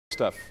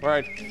Stuff. All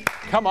right,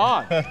 come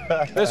on.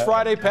 This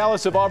Friday,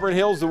 Palace of Auburn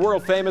Hills, the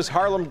world-famous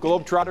Harlem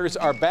Globetrotters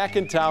are back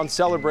in town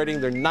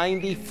celebrating their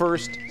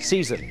 91st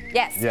season.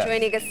 Yes,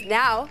 joining us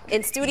now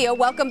in studio,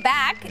 welcome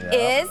back,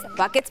 is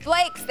Buckets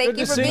Blakes. Thank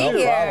you for being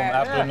here.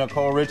 After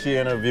Nicole Richie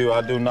interview, I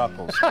do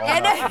knuckles.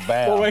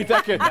 Well, wait,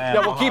 that could,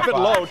 we'll keep it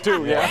low,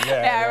 too.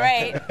 Yeah,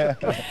 right.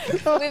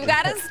 We've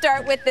got to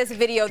start with this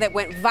video that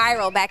went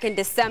viral back in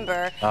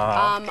December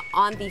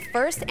on the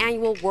first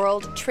annual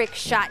World Trick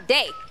Shot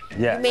Day.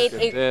 Yes. You made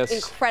an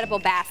incredible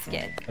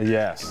basket.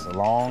 Yes, a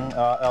long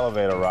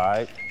elevator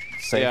ride.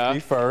 Safety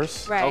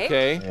first. Right.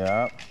 Okay.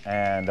 Yeah,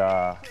 and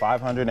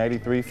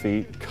 583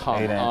 feet.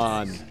 Come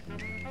on.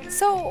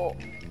 So,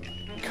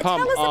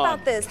 tell us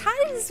about this. How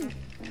does...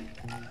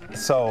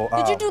 So,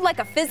 did you do like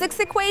a physics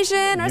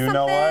equation or something? You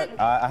know what?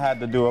 I had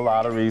to do a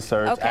lot of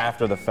research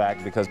after the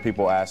fact because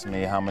people asked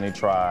me how many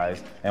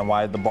tries and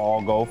why did the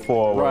ball go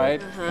forward.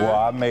 Right. Well,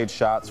 I made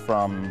shots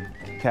from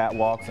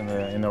catwalks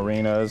in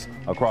arenas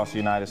across the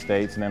United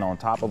States and then on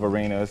top of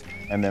arenas.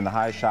 And then the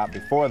highest shot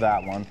before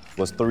that one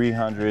was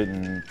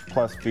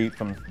 300+ feet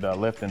from the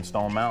lift in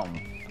Stone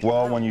Mountain.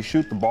 Well, when you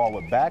shoot the ball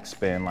with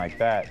backspin like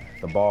that,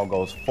 the ball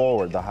goes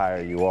forward the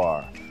higher you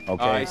are.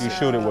 Okay, if you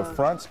shoot it with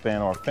front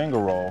spin or finger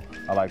roll,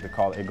 I like to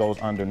call it, it goes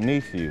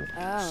underneath you.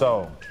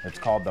 So it's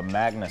called the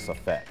Magnus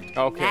effect.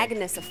 Okay.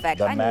 Magnus effect.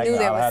 I knew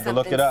there was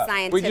something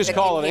scientific. We just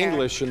call it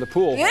English in the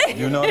pool.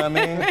 You know what I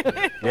mean?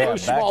 Yeah,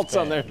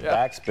 backspin. On there.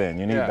 Backspin.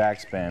 You need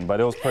backspin. But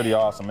it was pretty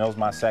awesome. It was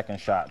my second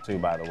shot too,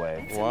 by the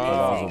way. Wow.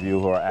 For those of you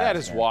who are asking. That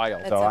is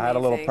wild. So I had a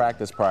little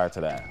practice prior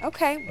to that.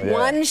 Okay.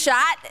 One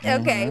shot.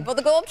 Okay. Well,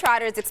 the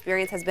Globetrotters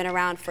experience has been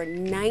around for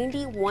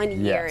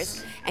 91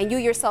 years, and you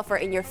yourself are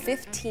in your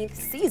 15th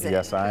season.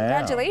 Yes, I am.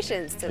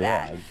 Congratulations to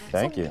that.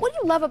 Thank you. What do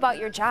you love about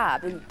your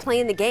job and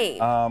playing the game?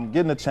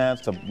 Getting a chance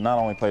to not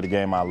only play the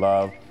game I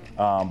love,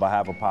 but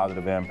have a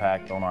positive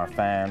impact on our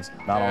fans,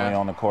 not only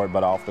on the court,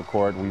 but off the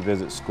court. We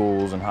visit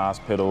schools and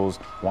hospitals,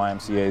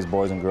 YMCA's,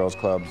 Boys and Girls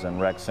Clubs, and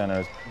rec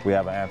centers. We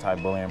have an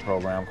anti-bullying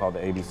program called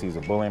the ABCs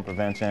of Bullying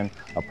Prevention,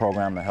 a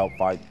program to help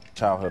fight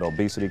childhood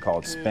obesity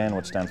called SPIN,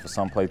 which stands for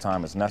Some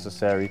Playtime is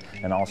Necessary,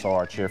 and also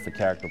our Cheer for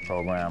Character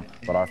program.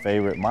 But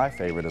my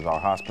favorite is our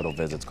hospital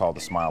visits called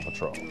the Smile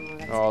Patrol.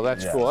 Oh,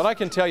 that's cool. And I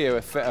can tell you,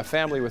 a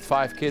family with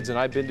 5 kids, and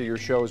I've been to your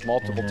shows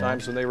multiple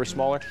times when they were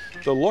smaller,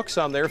 the looks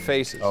on their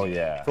faces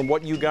from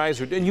what you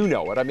guys are doing, and you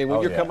know it. I mean,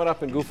 when you're coming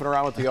up and goofing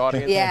around with the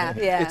audience,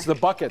 it's the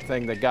bucket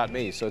thing that got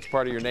me, so it's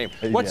part of your name.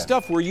 What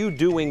stuff were you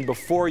doing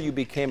before you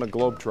became a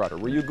Globetrotter?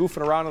 Were you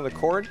goofing around on the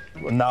court?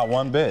 Not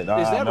one bit. Is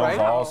that right? It was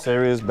all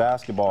serious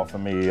basketball for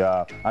me.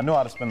 I knew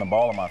how to spin the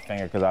ball on my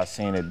finger because I've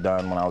seen it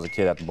done when I was a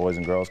kid at the Boys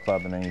and Girls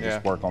Club, and then you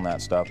just work on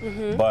that stuff.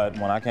 But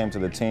when I came to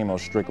the team, it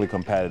was strictly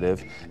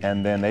competitive,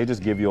 and then they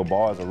just give you a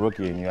ball as a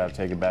rookie, and you have to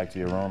take it back to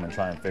your room and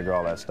try and figure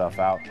all that stuff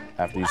out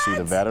after you see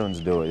the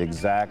veterans do it.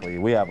 Exactly.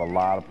 We have a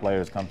lot of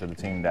players come to the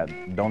team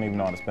that don't even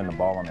know how to spin the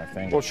ball on their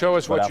finger. Well, show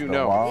us what you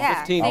know.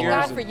 15 years.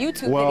 Thank God for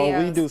YouTube videos.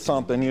 Well, we do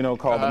something, you know,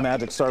 called the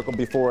Magic Circle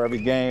before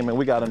every game, and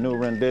we got a new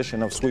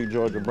rendition of Sweet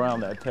Georgia Brown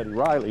that Teddy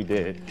Riley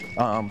did.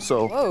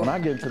 So when I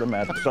get into the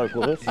Magic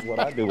Circle, this is what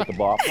I do with the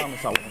ball. I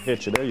promise I won't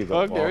hit you. There you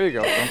go. Okay, there you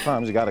go.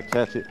 Sometimes you got to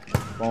catch it.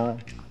 Boom.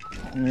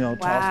 You know,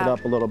 toss it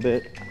up a little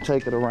bit,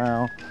 take it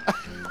around.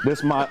 This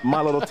is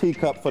my little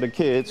teacup for the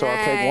kids, so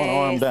I'll take one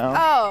arm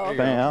down.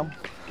 Bam,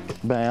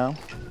 bam.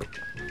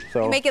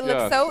 So, you make it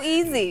look so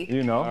easy.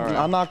 You know,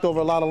 I knocked over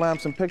a lot of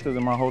lamps and pictures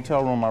in my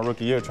hotel room my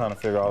rookie year trying to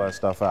figure all that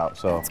stuff out.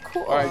 So that's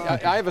cool. All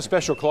right, I have a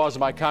special clause in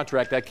my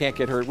contract. I can't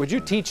get hurt. Would you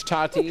teach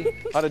Tati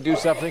how to do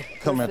something?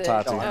 Come here,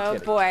 Tati. Oh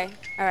boy.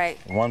 All right.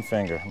 One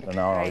finger.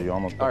 No, you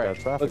almost put that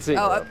traffic. Let's see.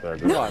 Up there.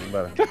 Come on,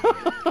 better.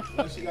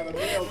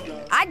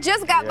 I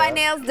just got my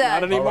nails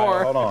done. Not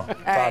anymore. Hold on.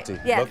 Tati,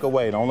 look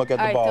away. Don't look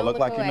at the ball. Look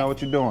like you know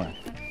what you're doing.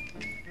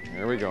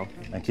 There we go.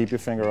 And keep your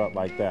finger up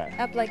like that.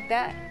 Up like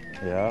that.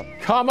 Yeah.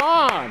 Come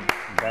on.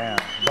 Bam.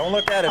 Don't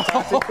look at it,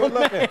 Tati. Quit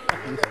looking.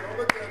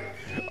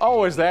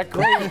 Oh, is that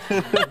great?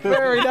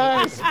 Very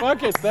nice.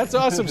 Buckets, that's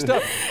awesome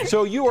stuff.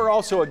 So you are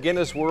also a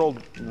Guinness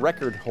World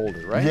Record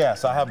holder, right?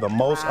 Yes, I have the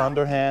most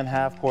underhand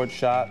half-court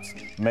shots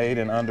made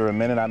in under a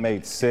minute. I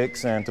made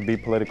 6, and to be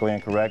politically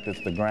incorrect,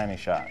 it's the granny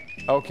shot.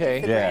 Okay.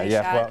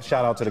 Yeah. Well,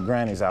 shout out to the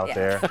grannies out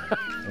there.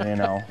 You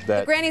know that.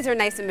 The grannies are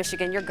nice in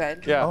Michigan. You're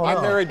good. Yeah,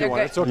 I'm married to one.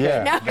 It's okay.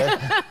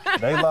 Yeah,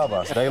 they love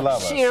us. They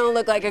love us. She don't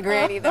look like a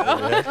granny though.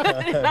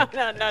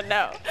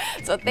 No.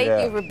 So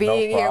thank you for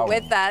being here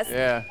with us.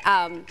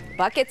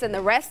 Buckets and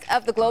the rest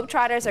of the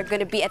Globetrotters are going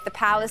to be at the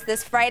Palace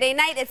this Friday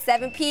night at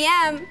 7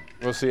 p.m.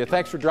 We'll see you.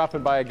 Thanks for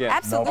dropping by again.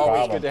 Absolutely.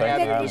 Always good to have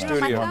you in the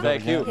studio.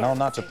 Thank you. No,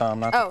 not your thumb.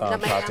 Not your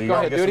thumb, Tati. Go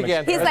ahead, do it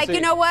again. He's like,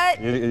 you know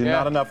what? You're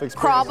not enough experience.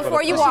 Crawl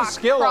before you walk.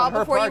 Skill Crawl on her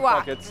before part, you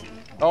walk. Buckets.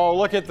 Oh,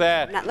 look at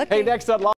that. Hey, next up.